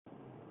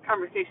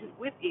Conversations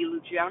with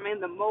Elucci. I'm in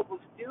the mobile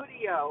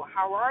studio.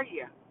 How are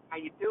you? How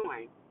you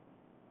doing?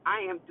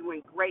 I am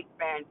doing great,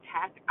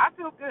 fantastic. I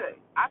feel good.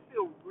 I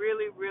feel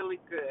really, really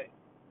good.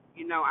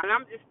 And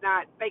I'm just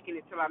not faking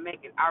it till I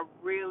make it. I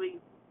really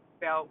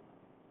felt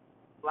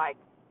like,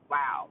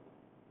 wow,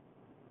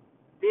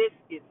 this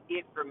is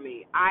it for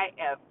me. I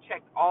have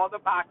checked all the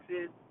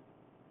boxes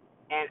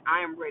and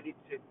I am ready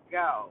to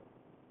go.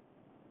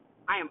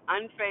 I am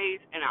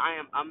unfazed and I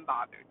am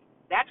unbothered.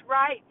 That's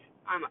right.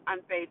 I'm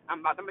unfazed,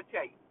 unbothered. I'm going to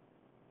tell you.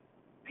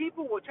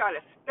 People will try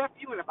to stuff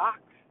you in a box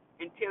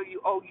and tell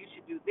you, oh, you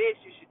should do this,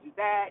 you should do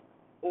that,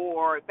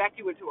 or back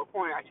you into a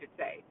corner, I should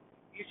say.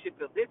 You should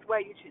feel this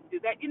way, you shouldn't do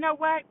that. You know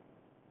what?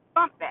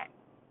 Bump that.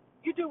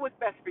 You do what's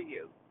best for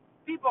you.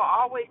 People are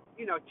always,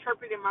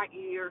 chirping in my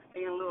ear,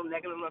 saying little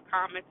negative little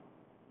comments.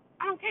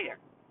 I don't care.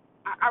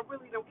 I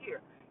really don't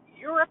care.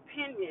 Your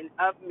opinion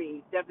of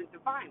me doesn't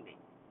define me.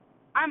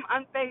 I'm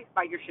unfazed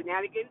by your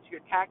shenanigans,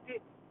 your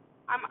tactics.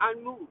 I'm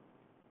unmoved.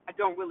 I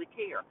don't really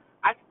care.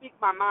 I speak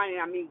my mind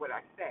and I mean what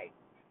I say.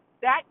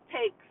 That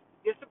takes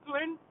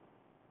discipline.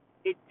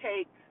 It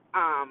takes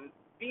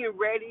being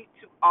ready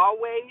to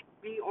always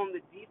be on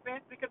the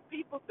defense because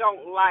people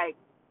don't like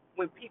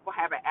when people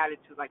have an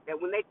attitude like that,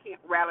 when they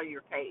can't rattle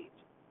your cage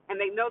and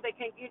they know they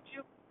can't get you.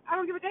 I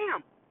don't give a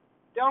damn.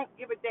 Don't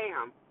give a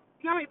damn.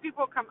 You know how many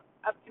people come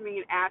up to me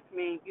and ask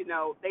me,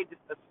 they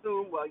just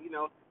assume, well,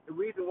 the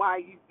reason why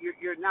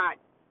you're not,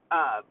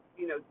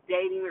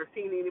 dating or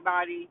seeing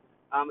anybody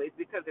is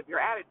because of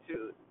your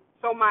attitude.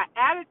 So my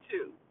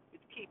attitude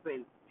is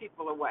keeping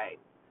people away.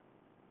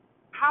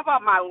 How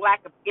about my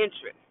lack of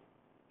interest?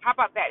 How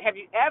about that? Have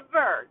you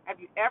ever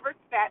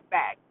sat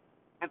back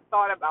and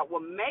thought about,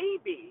 well,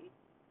 maybe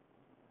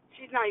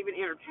she's not even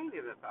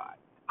entertaining the thought?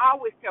 I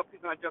always tell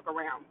people I joke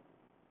around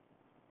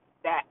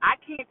that I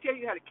can't tell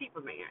you how to keep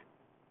a man.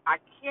 I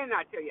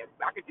cannot tell you.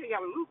 I can tell you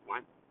how to lose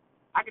one.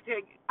 I can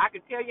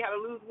tell you how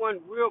to lose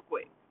one real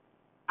quick.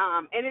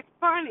 And it's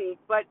funny,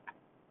 but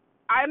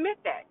I admit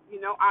that.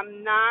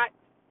 I'm not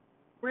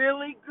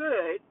really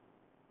good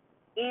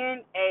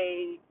in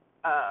a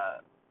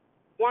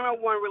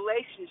one-on-one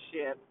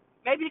relationship.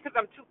 Maybe because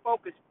I'm too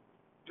focus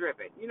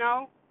driven.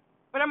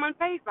 But I'm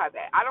unfazed by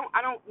that. I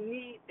don't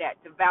need that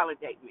to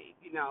validate me.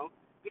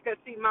 Because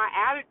see, my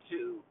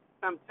attitude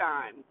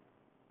sometimes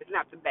is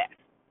not the best.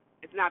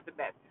 It's not the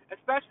best,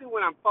 especially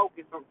when I'm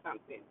focused on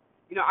something.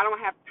 I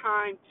don't have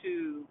time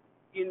to,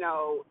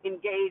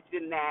 engage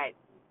in that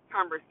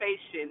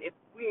conversation. If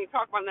we ain't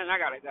talking about nothing, I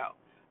gotta go.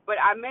 But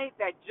I made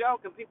that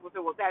joke, and people say,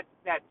 "Well,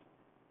 that's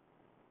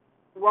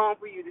wrong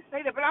for you to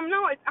say that." But I'm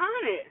no, it's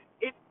honest.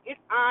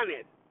 It's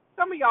honest.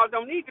 Some of y'all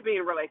don't need to be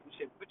in a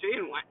relationship, but you're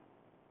in one.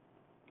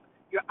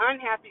 You're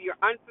unhappy. You're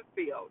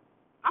unfulfilled.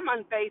 I'm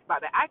unfazed by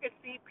that. I can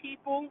see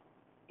people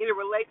in a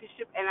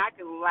relationship, and I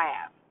can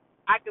laugh.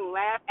 I can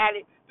laugh at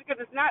it because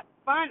it's not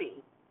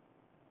funny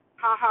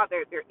how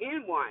they're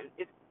in one.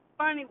 It's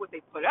funny what they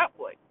put up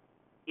with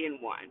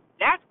in one.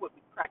 That's what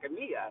be cracking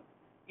me up.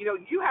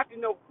 You have to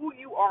know who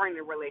you are in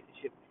a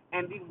relationship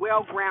and be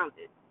well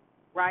grounded,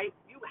 right?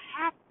 You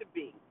have to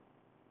be.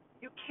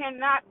 You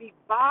cannot be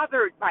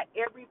bothered by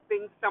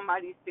everything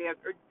somebody says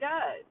or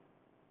does.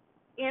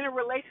 In a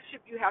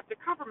relationship, you have to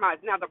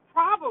compromise. Now, the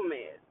problem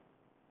is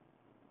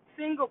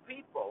single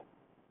people,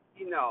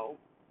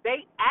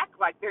 they act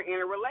like they're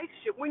in a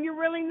relationship when you're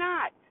really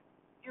not.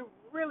 You're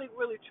really,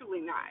 really,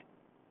 truly not.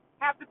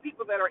 Half the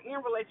people that are in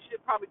a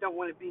relationship probably don't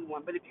want to be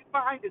one. But if you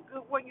find a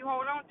good one, you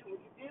hold on to them,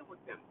 you deal with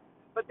them.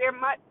 But there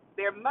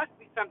must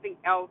be something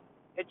else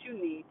that you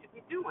need to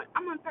be doing.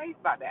 I'm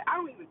unfazed by that. I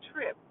don't even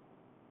trip.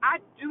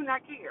 I do not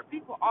care.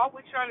 People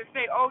always trying to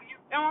say, oh,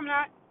 no, I'm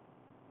not.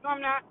 No,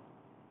 I'm not.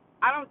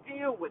 I don't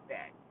deal with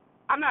that.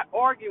 I'm not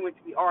arguing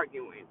to be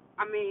arguing.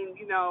 I mean,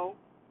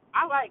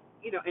 I like,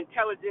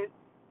 intelligent,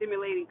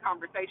 stimulating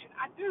conversation.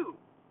 I do.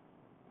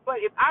 But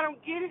if I don't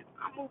get it,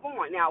 I move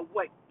on. Now,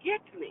 what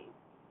gets me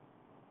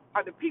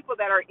are the people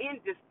that are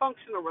in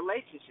dysfunctional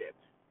relationships,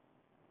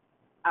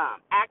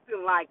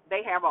 acting like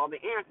they have all the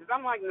answers.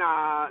 I'm like,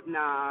 nah,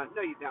 no,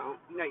 you don't.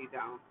 No, you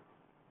don't.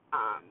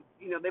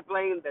 They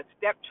blame the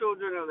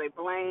stepchildren or they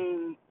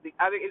blame the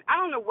other. I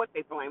don't know what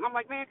they blame. I'm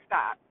like, man,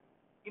 stop.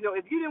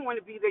 If you didn't want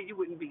to be there, you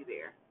wouldn't be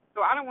there.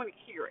 So I don't want to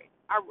hear it.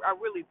 I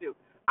really do.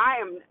 I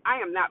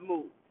am not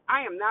moved.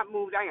 I am not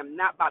moved. I am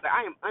not bothered.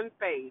 I am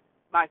unfazed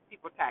by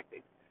people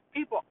tactics.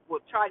 People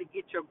will try to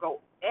get your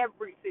goal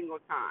every single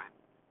time.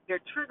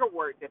 They're trigger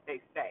words that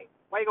they say.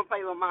 Why are you going to play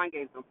little mind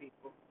games on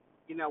people?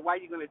 Why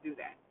are you going to do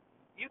that?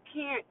 You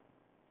can't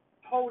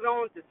hold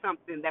on to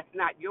something that's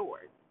not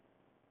yours.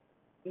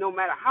 No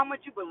matter how much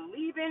you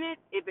believe in it,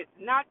 if it's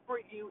not for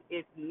you,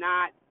 it's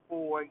not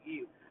for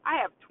you. I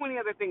have 20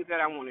 other things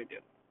that I want to do,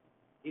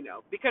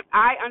 because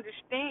I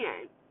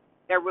understand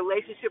that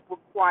relationships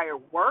require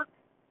work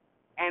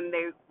and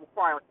they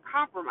require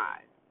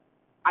compromise.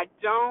 I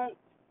don't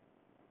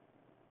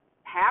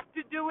have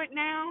to do it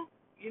now,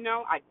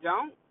 I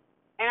don't.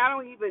 And I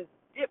don't even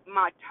dip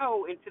my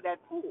toe into that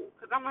pool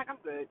because I'm like, I'm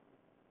good.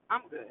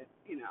 I'm good,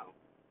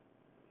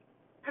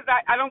 Because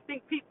I don't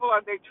think people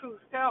are their true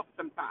self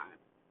sometimes.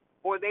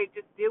 or they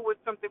just deal with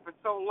something for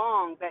so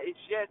long that it's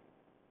just,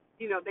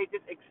 they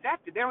just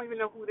accept it. They don't even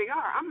know who they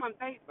are. I'm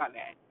unfazed by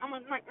that. I'm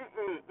like,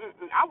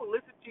 I will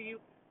listen to you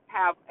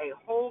have a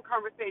whole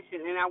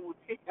conversation, and I will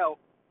tell,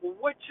 well,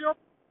 what you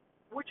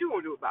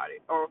gonna do about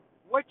it, or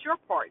what's your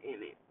part in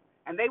it?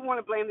 And they want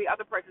to blame the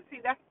other person. See,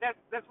 that's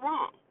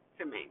wrong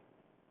to me.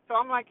 So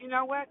I'm like, you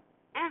know what?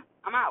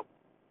 I'm out.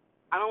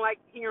 I don't like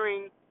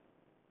hearing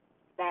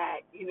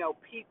that,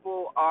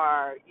 people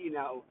are,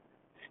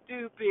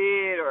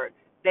 stupid, or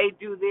they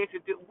do this or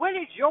do. What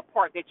is your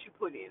part that you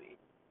put in it?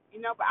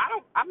 But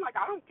I'm like,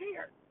 I don't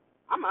care.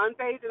 I'm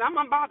unfazed and I'm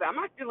unbothered. I'm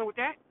not dealing with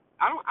that.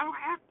 I don't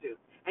have to.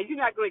 And you're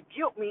not going to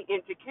guilt me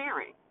into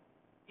caring.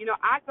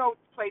 I go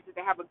to places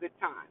to have a good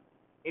time.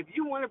 If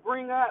you want to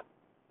bring up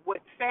what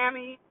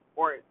Sammy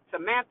or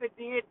Samantha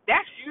did,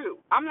 that's you.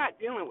 I'm not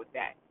dealing with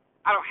that.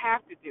 I don't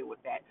have to deal with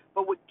that.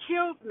 But what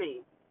kills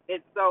me is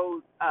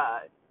those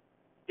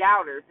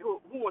doubters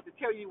who want to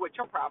tell you what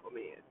your problem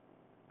is.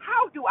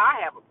 How do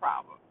I have a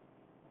problem?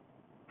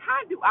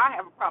 How do I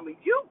have a problem?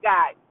 You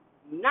got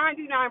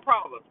 99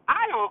 problems.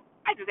 I don't.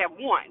 I just have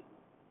one,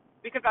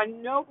 because I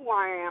know who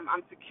I am.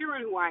 I'm secure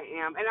in who I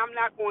am, and I'm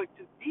not going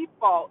to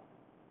default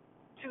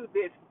to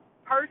this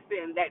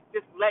person that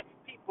just lets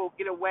people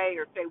get away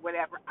or say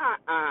whatever.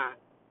 I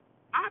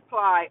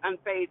apply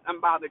unfazed,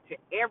 unbothered to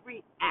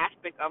every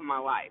aspect of my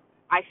life.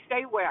 I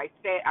say what I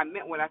said. I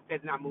meant what I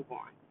said, and I move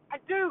on. I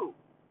do.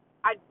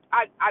 I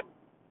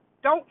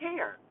don't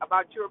care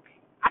about your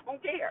opinion. I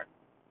don't care.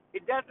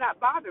 It does not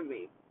bother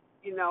me,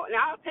 and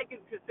I'll take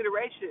into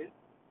consideration,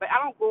 but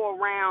I don't go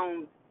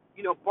around,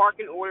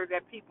 barking orders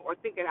at people or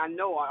thinking I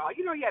know all.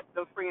 You have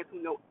those friends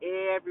who know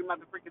every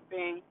motherfucking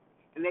thing,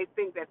 and they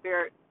think that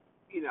they're,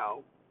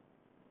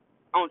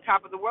 on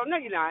top of the world. No,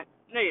 you're not.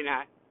 No, you're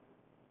not.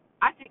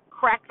 I think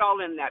crack's all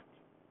in that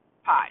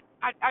pot.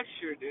 I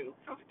sure do.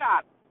 So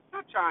stop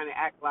trying to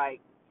act like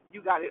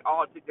you got it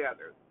all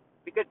together,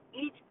 because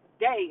each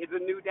day is a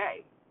new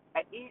day.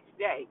 And each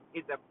day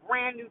is a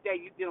brand new day.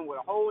 You're dealing with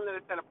a whole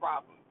other set of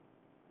problems.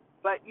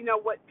 But you know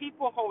what?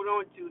 People hold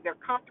on to, they're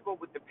comfortable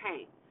with the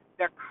pain.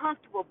 They're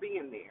comfortable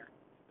being there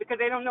because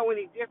they don't know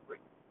any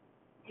different.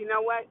 You know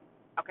what?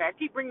 Okay, I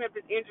keep bringing up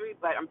this injury,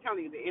 but I'm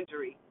telling you the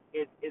injury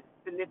is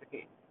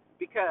significant,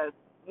 because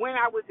when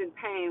I was in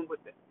pain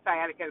with the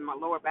sciatica in my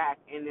lower back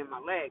and in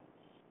my leg,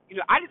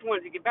 I just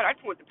wanted to get better. I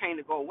just wanted the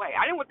pain to go away.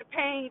 I didn't want the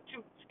pain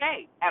to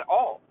stay at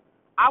all.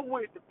 I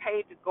wanted the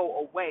pain to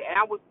go away, and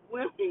I was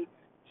willing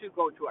to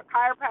go to a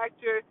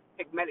chiropractor,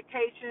 take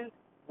medications,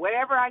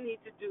 whatever I need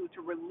to do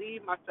to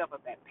relieve myself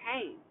of that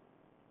pain.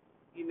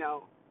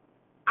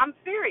 I'm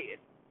serious.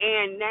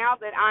 And now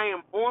that I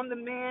am on the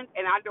mend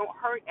and I don't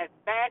hurt as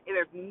bad,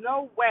 there's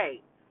no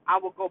way I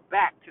will go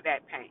back to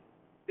that pain.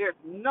 There's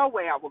no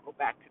way I will go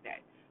back to that.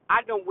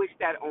 I don't wish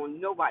that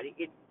on nobody.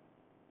 It's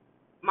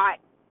my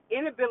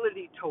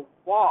inability to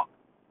walk.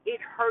 It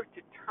hurt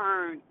to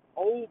turn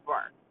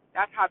over.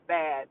 That's how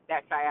bad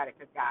that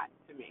sciatica got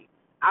to me.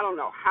 I don't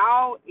know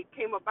how it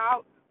came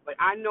about, but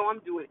I know I'm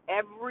doing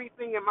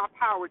everything in my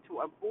power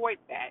to avoid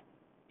that,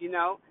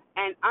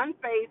 And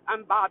unfazed,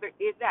 unbothered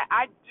is that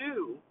I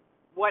do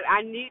what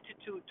I need to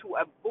do to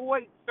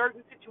avoid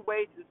certain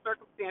situations,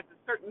 circumstances,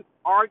 certain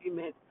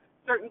arguments,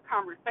 certain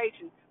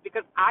conversations,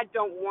 because I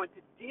don't want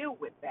to deal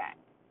with that.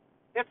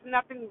 There's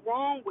nothing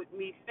wrong with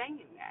me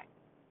saying that.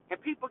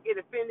 And people get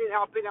offended,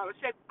 I'll be out of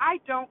shape. I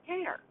don't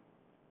care.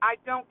 I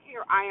don't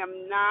care. I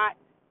am not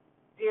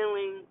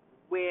dealing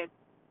with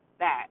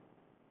that,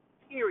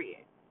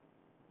 period.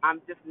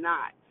 I'm just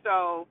not.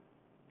 So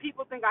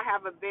people think I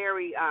have a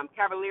very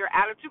cavalier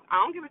attitude. I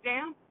don't give a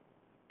damn.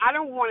 I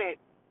don't want to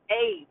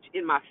age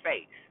in my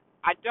face.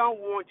 I don't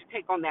want to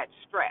take on that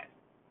stress.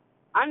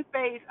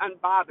 Unfazed,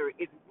 unbothered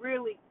is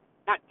really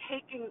not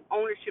taking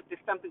ownership to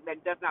something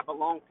that does not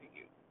belong to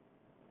you.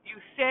 You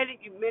said it,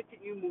 you meant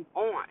it, you move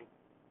on.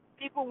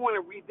 People want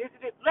to revisit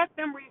it. Let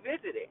them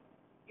revisit it.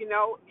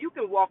 You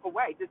can walk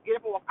away. Just get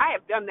up and walk. I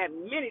have done that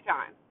many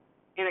times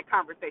in a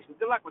conversation.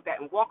 Good luck with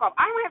that, and walk off.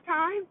 I don't have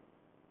time.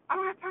 I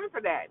don't have time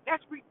for that.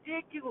 That's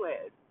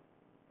ridiculous.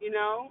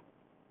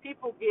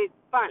 People get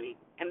funny,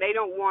 and they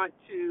don't want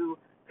to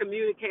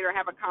communicate or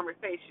have a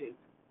conversation.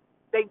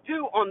 They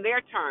do on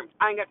their terms.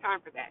 I ain't got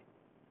time for that.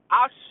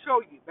 I'll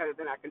show you better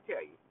than I can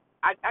tell you.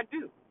 I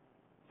do.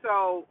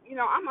 So,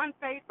 I'm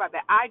unfazed by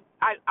that.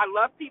 I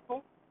love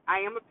people.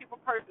 I am a people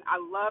person.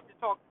 I love to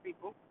talk to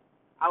people.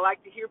 I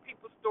like to hear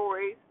people's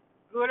stories,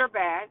 good or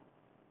bad.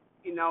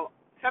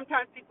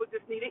 Sometimes people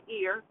just need an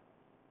ear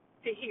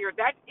to hear.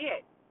 That's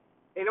it.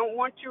 They don't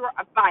want your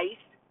advice.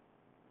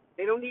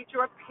 They don't need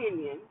your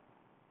opinion.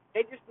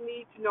 They just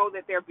need to know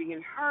that they're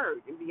being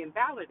heard and being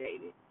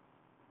validated.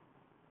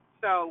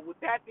 So with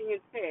that being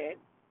said,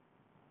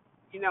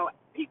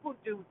 people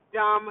do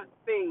dumb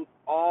things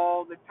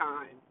all the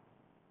time.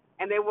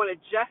 And they want to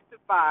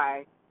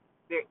justify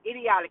their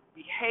idiotic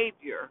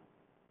behavior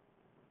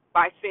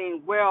by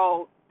saying,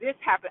 well, this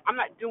happened. I'm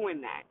not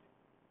doing that.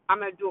 I'm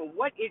not doing.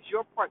 What is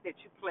your part that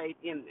you played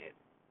in this?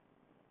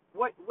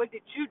 What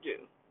did you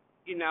do?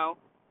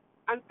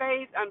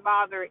 Unfazed,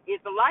 unbothered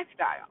is a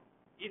lifestyle.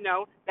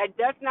 That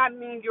does not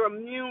mean you're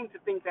immune to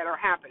things that are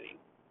happening.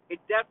 It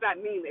does not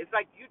mean that. It's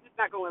like you're just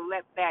not going to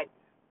let that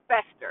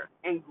fester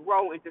and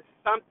grow into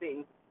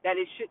something that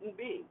it shouldn't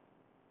be.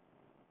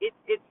 It's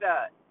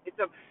a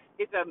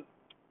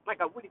like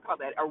a, what do you call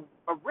that?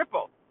 A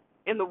ripple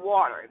in the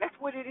water. That's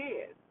what it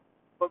is.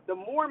 But the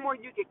more and more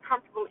you get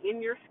comfortable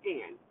in your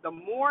skin, the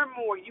more and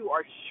more you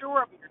are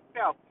sure of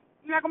yourself,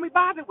 you're not going to be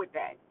bothered with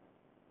that.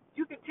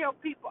 You can tell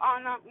people, oh,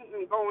 no,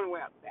 going away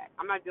with that.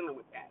 I'm not dealing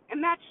with that.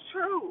 And that's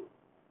true.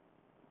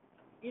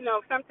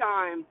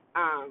 Sometimes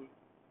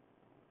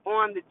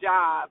on the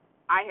job,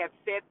 I have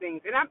said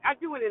things, and I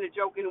do it in a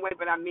joking way,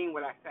 but I mean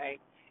what I say.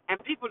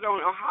 And people don't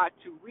know how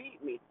to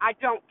read me. I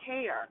don't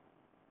care.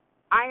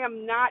 I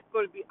am not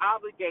going to be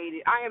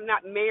obligated. I am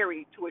not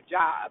married to a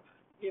job.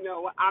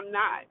 I'm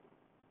not.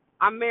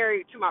 I'm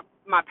married to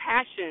my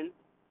passion,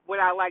 what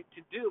I like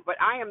to do, but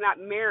I am not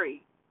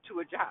married to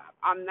a job.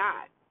 I'm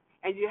not.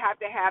 And you have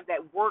to have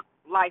that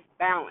work-life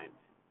balance.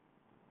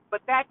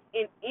 But that's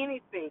in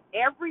anything.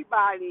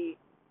 Everybody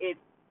is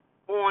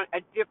on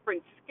a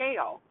different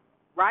scale,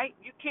 right?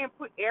 You can't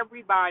put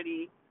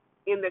everybody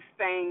in the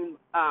same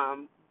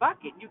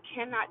bucket. You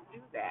cannot do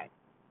that.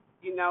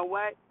 You know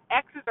what?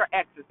 Exes are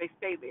exes. They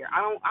stay there.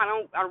 I don't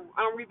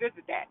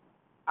revisit that.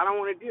 I don't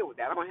want to deal with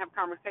that. I don't have a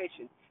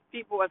conversation.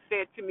 People have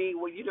said to me,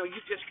 well, see,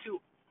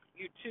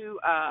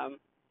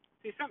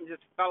 something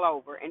just fell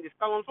over and just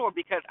fell on the floor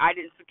because I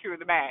didn't secure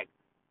the bag.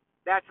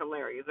 That's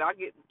hilarious. I'll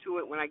get to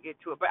it when I get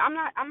to it. But I'm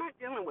not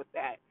dealing with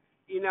that.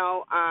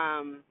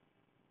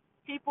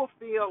 People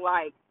feel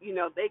like,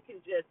 they can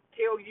just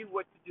tell you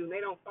what to do and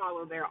they don't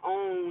follow their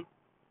own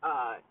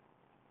I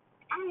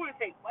don't want to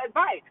say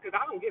advice because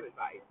I don't give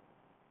advice.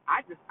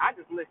 I just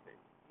listen.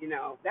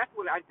 That's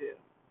what I do.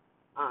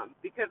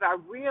 Because I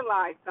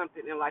realize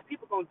something in life.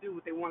 People gonna do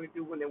what they want to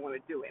do when they want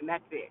to do it, and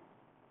that's it.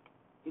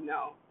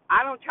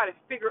 I don't try to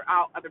figure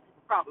out other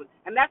people's problems,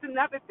 and that's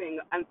another thing.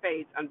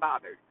 Unfazed,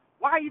 unbothered.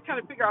 Why are you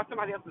trying to figure out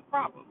somebody else's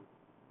problem?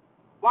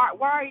 Why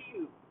are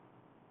you?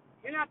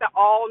 You're not the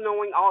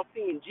all-knowing,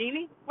 all-seeing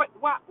genie.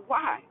 Why?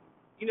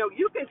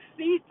 You can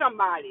see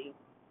somebody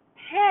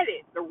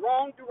headed the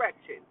wrong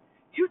direction.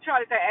 You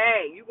try to say,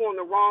 hey, you're going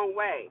the wrong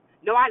way.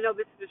 No, I know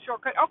this is a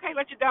shortcut. Okay,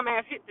 let your dumb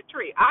ass hit the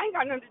tree. I ain't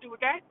got nothing to do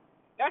with that.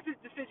 That's a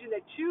decision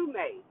that you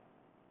made,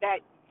 that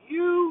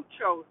you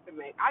chose to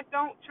make. I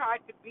don't try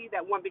to be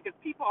that one because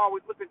people are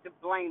always looking to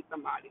blame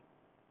somebody.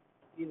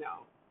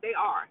 They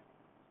are.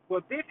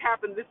 Well, this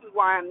happened. This is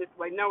why I'm this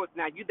way. No, it's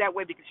not. You're that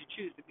way because you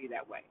choose to be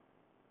that way.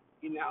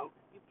 You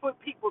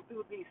put people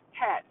through these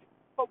tests.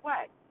 For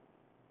what?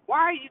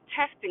 Why are you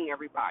testing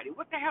everybody?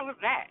 What the hell is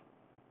that?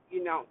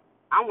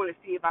 I want to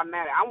see if I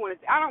matter. I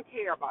don't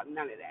care about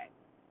none of that.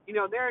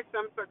 There are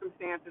some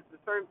circumstances,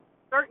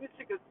 certain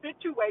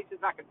situations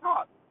I can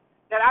talk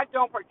that I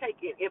don't partake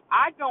in. If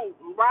I don't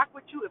rock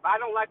with you, if I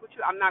don't like with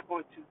you, I'm not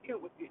going to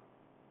deal with you.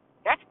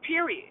 That's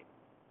period.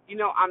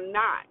 I'm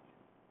not.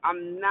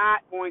 I'm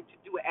not going to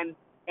do it. And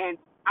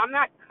I'm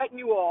not cutting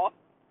you off.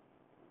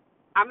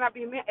 I'm not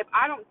being mad. If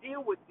I don't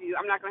deal with you,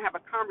 I'm not going to have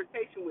a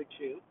conversation with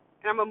you,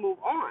 and I'm going to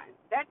move on.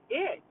 That's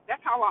it.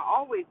 That's how I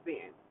always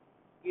been.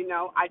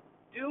 I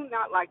do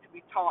not like to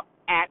be talked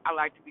at. I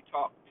like to be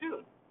talked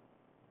to.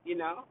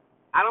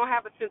 I don't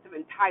have a sense of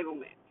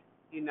entitlement.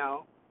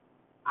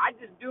 I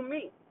just do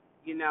me.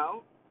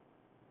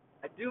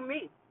 I do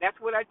me. That's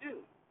what I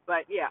do.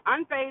 But yeah,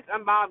 unfazed,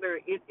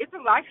 unbothered. It's a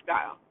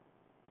lifestyle.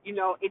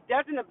 It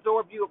doesn't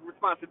absorb you of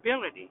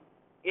responsibility.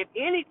 If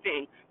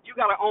anything, you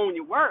got to own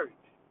your words.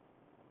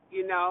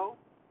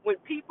 When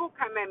people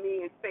come at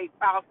me and say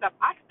foul stuff,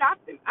 I stop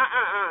them.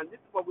 This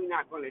is what we're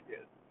not going to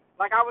do.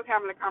 Like I was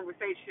having a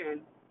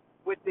conversation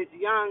with this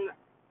young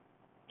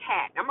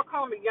cat. I'm going to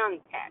call him a young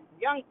cat,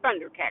 young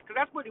thunder cat, because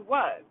that's what he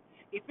was.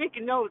 He thinks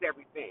he knows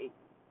everything.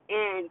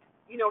 And,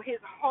 his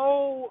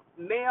whole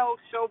male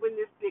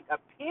chauvinistic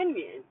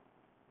opinion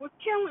was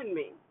killing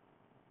me.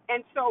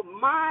 And so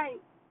my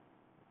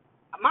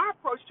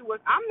approach to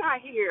it, I'm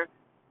not here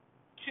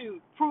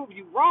to prove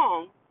you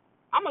wrong.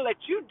 I'm going to let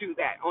you do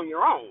that on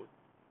your own.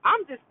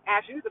 I'm just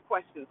asking you the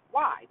questions,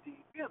 why do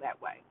you feel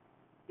that way?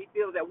 He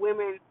feels that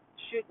women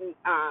shouldn't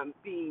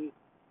be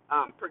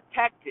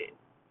protected.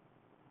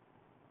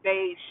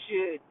 They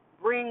should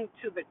bring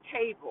to the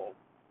table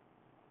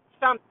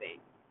something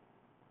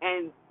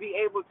and be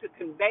able to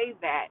convey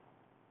that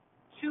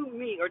to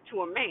me or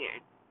to a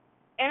man.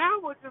 And I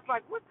was just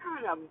like, what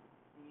kind of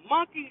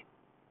monkey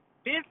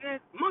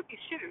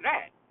shit is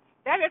that?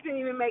 That doesn't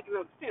even make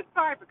no sense.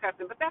 Sorry for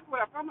cussing, but that's what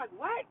I'm like,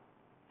 what?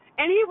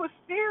 And he was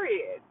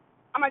serious.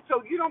 I'm like,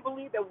 so you don't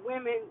believe that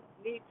women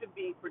need to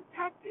be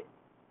protected,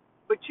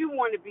 but you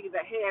want to be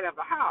the head of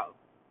the house?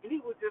 And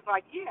he was just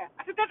like, yeah.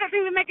 I said, that doesn't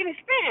even make any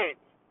sense.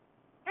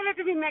 That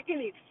doesn't even make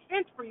any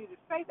sense for you to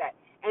say that.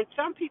 And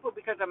some people,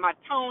 because of my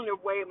tone, the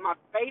way my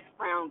face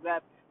frowns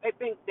up, they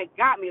think they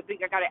got me, they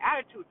think I got an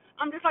attitude.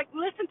 I'm just like,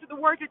 listen to the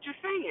words that you're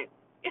saying.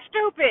 It's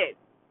stupid.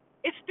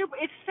 It's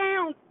stupid. It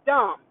sounds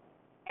dumb.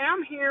 And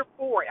I'm here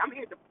for it. I'm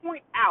here to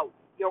point out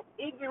your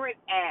ignorant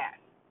ass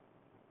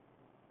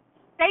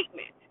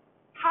statement.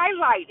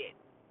 Highlight it.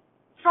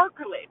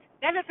 circle it.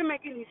 That doesn't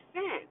make any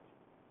sense.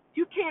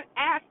 You can't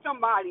ask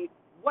somebody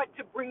what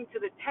to bring to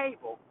the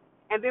table,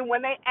 and then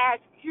when they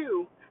ask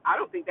you, I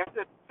don't think that's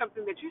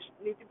something that you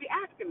need to be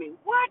asking me.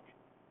 What?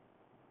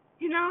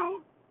 You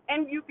know?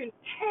 And you can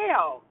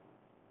tell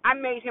I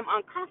made him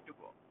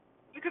uncomfortable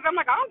because I'm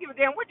like, I don't give a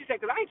damn what you say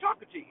because I ain't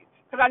talking to you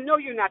because I know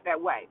you're not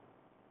that way.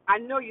 I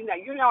know you're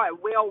not. You're not a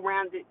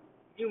well-rounded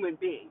human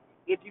being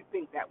if you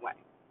think that way.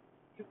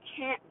 You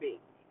can't be.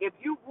 If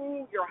you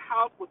rule your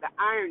house with an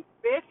iron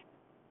fist,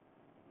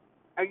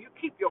 or you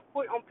keep your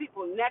foot on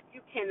people's neck,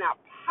 you cannot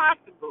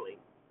possibly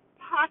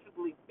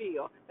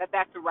feel that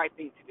that's the right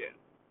thing to do.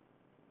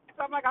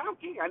 So I'm like, I don't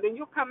care. And then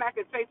you'll come back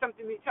and say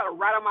something to me, try to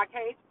rat on my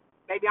case.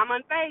 Baby, I'm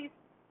unfazed.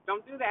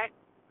 Don't do that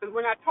because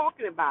we're not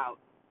talking about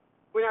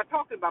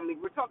me.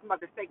 We're talking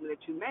about the statement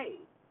that you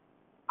made.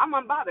 I'm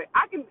unbothered.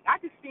 I can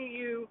see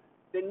you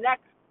the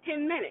next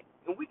 10 minutes,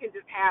 and we can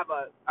just have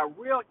a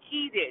real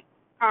heated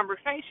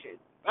conversation.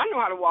 But I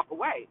know how to walk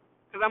away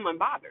because I'm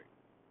unbothered.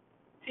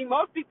 See,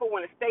 most people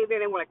want to stay there.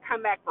 They want to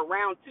come back for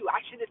round two.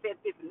 I should have said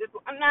this and this.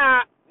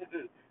 Nah,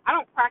 I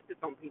don't practice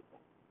on people.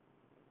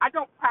 I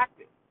don't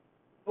practice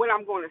what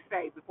I'm going to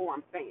say before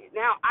I'm saying.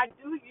 Now, I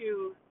do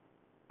use,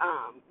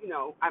 I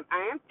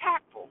am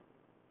tactful.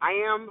 I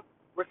am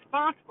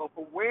responsible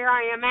for where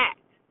I am at.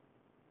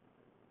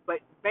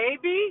 But,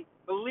 baby,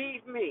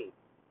 believe me,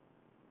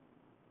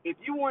 if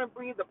you want to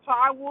bring the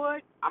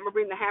plywood, I'm going to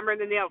bring the hammer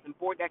and the nails and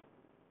board that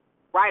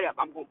right up.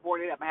 I'm going to board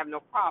it up. I have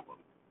no problem.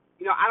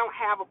 I don't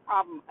have a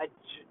problem,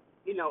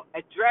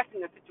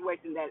 addressing a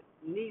situation that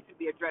needs to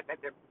be addressed at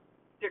that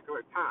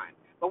particular time.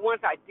 But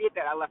once I did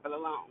that, I left it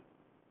alone.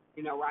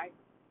 Right?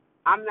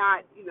 I'm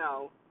not,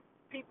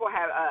 people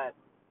have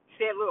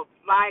said little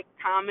slight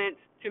comments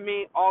to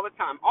me all the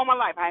time. All my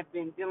life, I've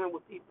been dealing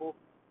with people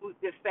who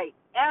just say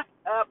effed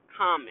up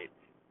comments,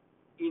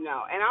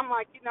 and I'm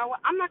like, you know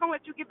what? I'm not going to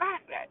let you get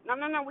past that. No,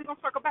 we're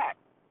going to circle back.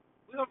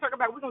 We're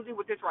going to deal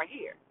with this right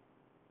here.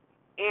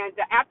 And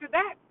after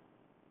that,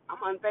 I'm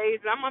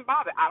unfazed and I'm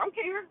unbothered. I don't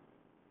care.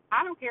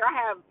 I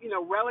have,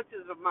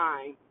 relatives of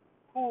mine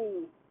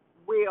who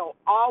will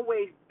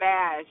always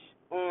bash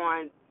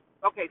on,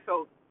 okay,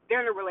 so they're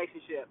in a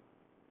relationship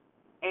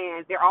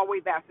and they're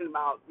always asking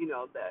about,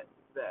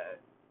 the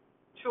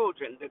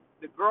children,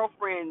 the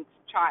girlfriend's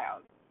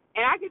child.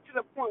 And I get to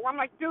the point where I'm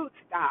like, dude,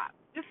 stop.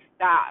 Just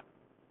stop.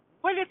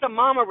 What is a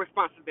mama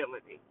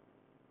responsibility?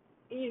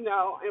 And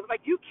it was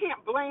like, you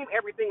can't blame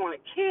everything on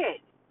a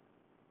kid.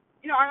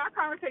 And our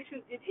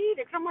conversations get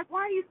heated. Cause I'm like,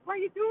 why are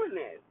you doing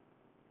this?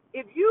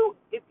 If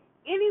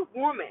any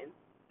woman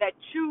that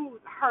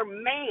chooses her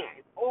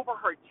man over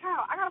her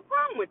child, I got a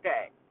problem with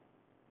that.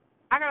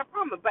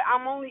 But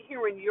I'm only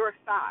hearing your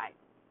side.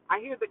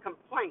 I hear the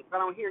complaints, but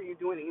I don't hear you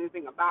doing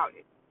anything about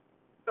it.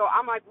 So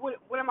I'm like, what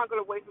am I going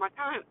to waste my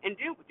time and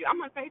deal with you?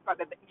 I'm unfazed by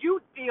that. You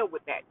deal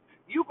with that.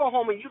 You go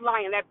home and you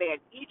lie in that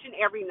bed each and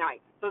every night.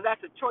 So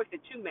that's a choice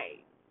that you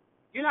made.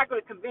 You're not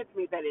going to convince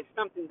me that it's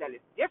something that is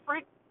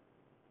different.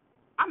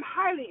 I'm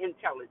highly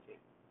intelligent.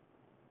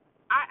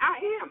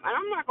 I am, and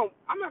I'm not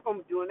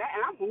gonna be doing that,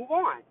 and I move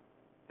on.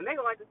 And they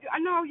go like,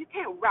 I know you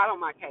can't rattle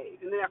my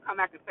cage, and then they'll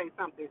come back and say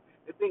something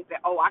to think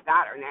that, oh, I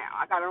got her now,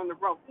 I got her on the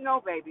ropes.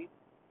 No, baby,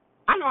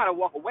 I know how to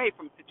walk away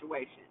from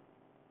situations.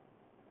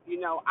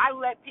 I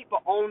let people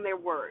own their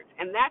words,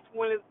 and that's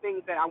one of the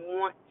things that I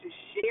want to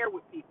share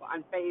with people.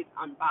 Unfazed,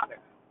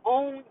 unbothered.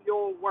 Own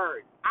your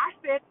words. I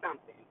said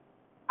something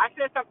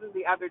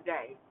the other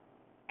day,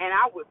 and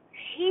I was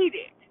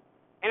heated.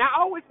 And I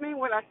always mean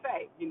what I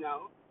say,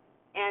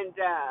 And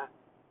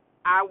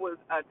I was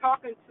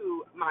talking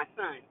to my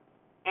son,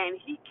 and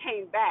he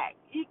came back.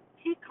 He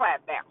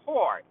clapped back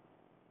hard,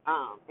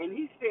 and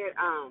he said,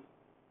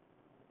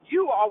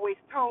 "You always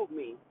told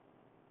me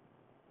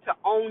to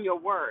own your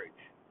words.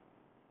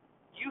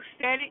 You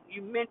said it,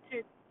 you meant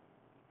it,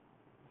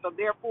 so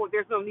therefore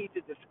there's no need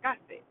to discuss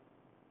it."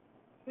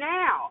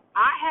 Now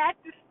I had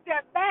to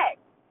step back.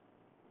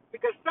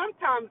 Because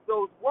sometimes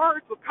those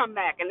words will come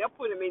back and they'll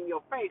put them in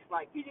your face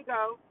like, here you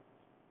go.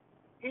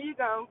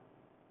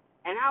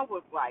 And I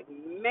was like,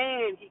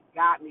 man, he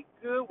got me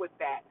good with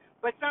that.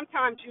 But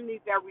sometimes you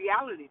need that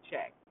reality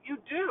check. You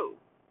do.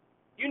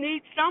 You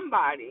need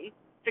somebody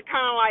to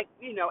kind of like,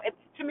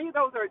 to me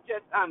those are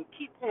just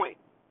key points.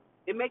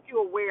 They make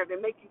you aware. They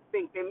make you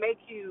think. They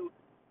make you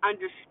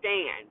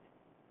understand,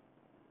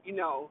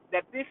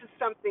 that this is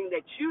something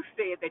that you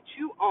said that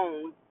you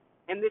own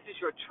and this is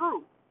your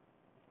truth.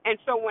 And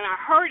so when I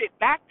heard it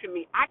back to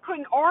me, I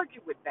couldn't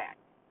argue with that.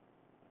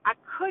 I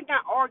could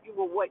not argue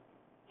with what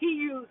he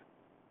used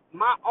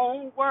my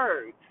own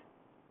words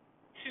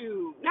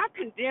to not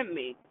condemn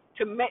me,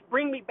 to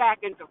bring me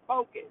back into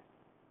focus.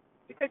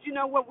 Because you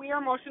know what? We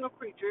are emotional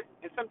creatures,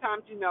 and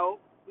sometimes,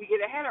 we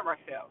get ahead of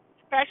ourselves,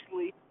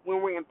 especially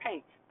when we're in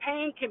pain.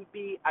 Pain can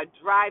be a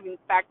driving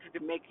factor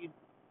to make you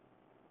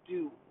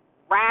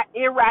have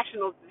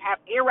irrational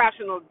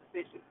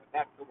decisions, if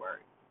that's the word.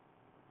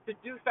 To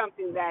do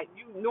something that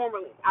you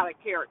normally out of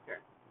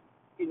character.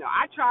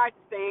 I try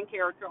to stay in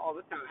character all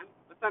the time,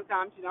 but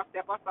sometimes, I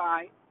step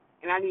aside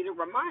and I need a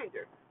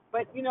reminder.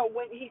 But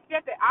when he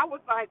said that, I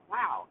was like,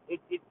 wow. It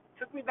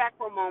took me back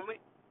for a moment,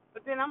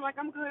 but then I'm like,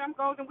 I'm good. I'm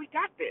golden. We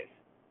got this.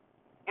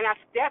 And I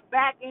stepped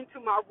back into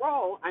my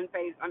role,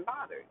 unfazed,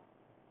 unbothered,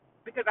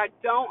 because I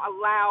don't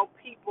allow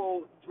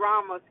people's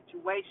drama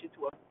situation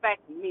to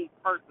affect me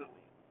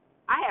personally.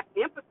 I have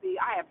empathy,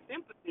 I have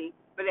sympathy,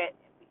 but at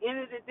the end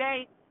of the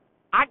day,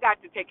 I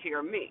got to take care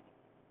of me.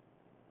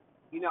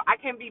 I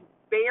can be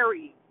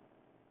buried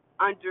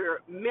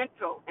under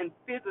mental and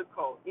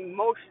physical,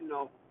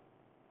 emotional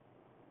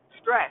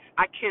stress.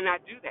 I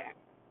cannot do that.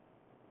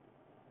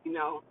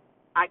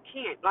 I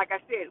can't. Like I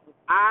said,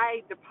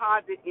 I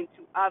deposit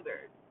into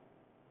others,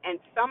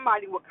 and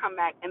somebody will come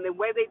back, and the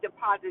way they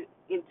deposit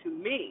into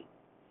me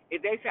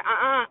is they say,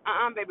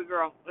 baby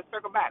girl, let's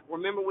circle back.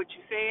 Remember what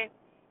you said?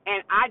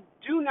 And I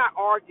do not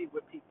argue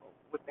with people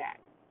with that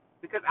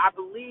because I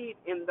believe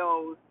in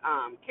those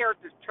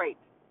character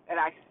traits that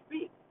I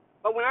speak.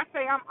 But when I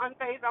say I'm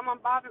unfazed, I'm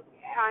unbothered,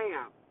 yeah,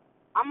 I am.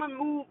 I'm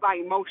unmoved by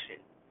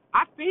emotion.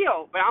 I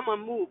feel, but I'm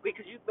unmoved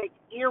because you make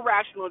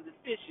irrational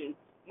decisions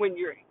when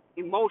you're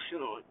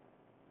emotional,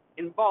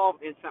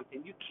 involved in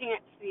something. You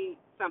can't see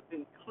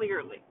something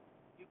clearly.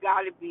 You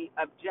got to be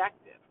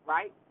objective,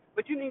 right?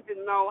 But you need to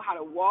know how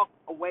to walk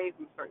away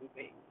from certain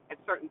things at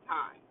certain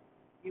times.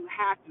 You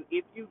have to.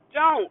 If you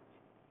don't,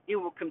 it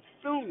will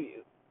consume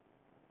you.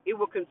 It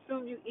will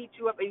consume you, eat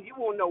you up, and you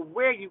won't know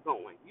where you're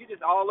going. You're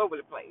just all over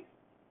the place,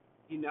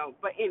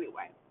 But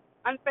anyway,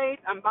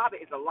 unfazed,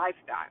 unbothered is a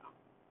lifestyle.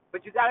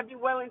 But you got to be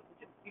willing.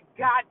 You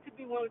got to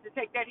be willing to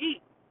take that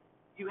heat.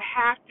 You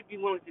have to be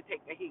willing to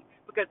take the heat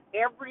because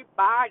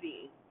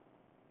everybody,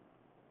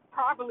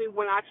 probably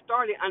when I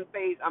started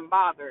unfazed,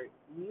 unbothered,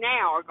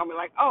 now are gonna be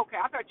like, oh, okay,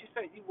 I thought you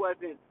said you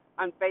wasn't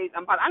unfazed,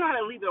 unbothered. I know how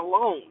to leave it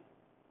alone.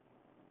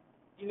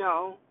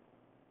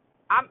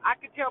 I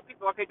could tell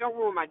people, okay, don't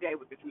ruin my day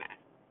with this mess.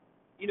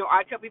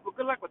 I tell people,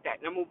 good luck with that,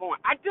 and I move on.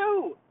 I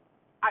do.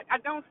 I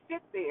don't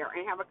sit there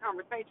and have a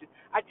conversation.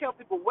 I tell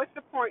people, what's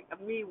the point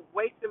of me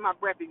wasting my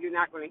breath if you're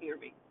not going to hear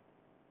me?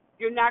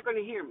 You're not going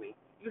to hear me.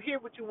 You hear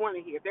what you want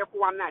to hear.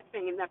 Therefore, I'm not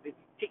saying nothing.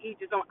 To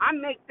each his own. I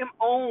make them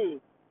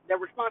own the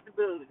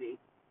responsibility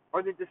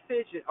or the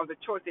decision or the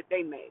choice that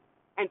they make,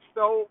 and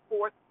so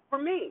forth for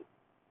me.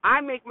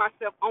 I make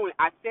myself own it.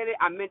 I said it.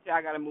 I meant it.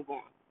 I got to move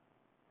on.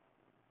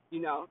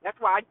 That's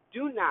why I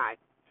do not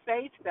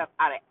say stuff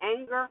out of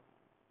anger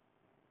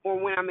or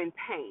when I'm in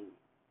pain.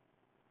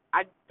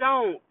 I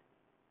don't,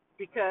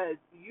 because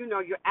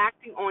you're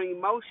acting on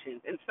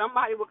emotions, and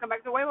somebody will come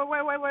back and say, wait.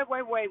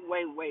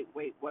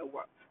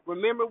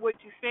 Remember what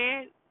you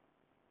said?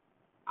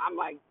 I'm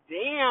like,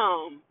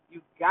 damn, you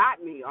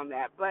got me on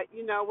that. But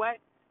you know what?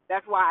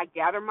 That's why I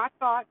gather my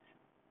thoughts.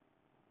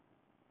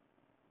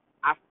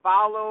 I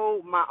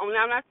follow my own.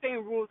 Now, I'm not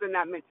saying rules are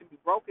not meant to be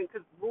broken,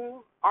 because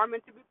rules are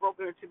meant to be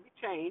broken or to be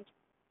changed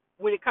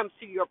when it comes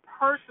to your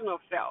personal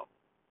self,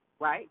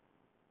 right?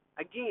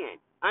 Again,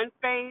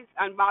 unfazed,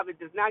 unbothered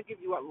does not give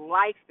you a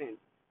license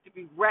to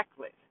be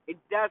reckless. It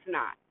does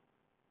not.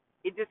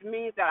 It just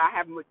means that I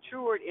have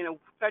matured in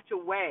such a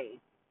way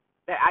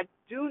that I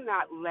do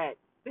not let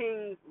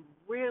things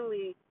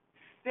really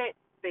sit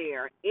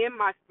there in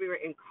my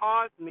spirit and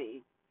cause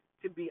me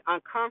to be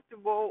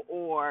uncomfortable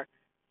or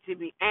to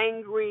be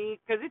angry,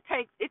 because it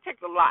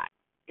takes a lot.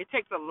 It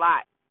takes a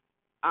lot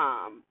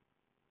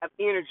of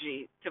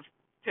energy to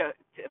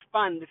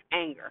fund this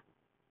anger,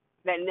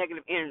 that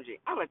negative energy.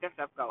 I let that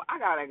stuff go. I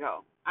gotta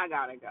go,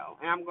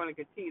 and I'm going to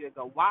continue to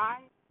go. Why?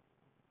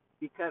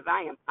 Because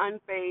I am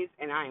unfazed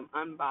and I am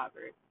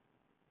unbothered.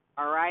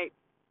 All right.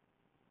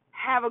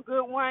 Have a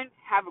good one.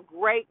 Have a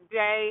great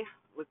day.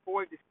 Look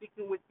forward to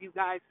speaking with you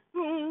guys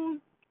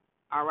soon.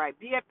 All right.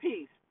 Be at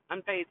peace.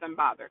 Unfazed,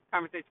 unbothered.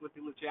 Conversation with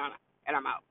you, Luciana, and I'm out.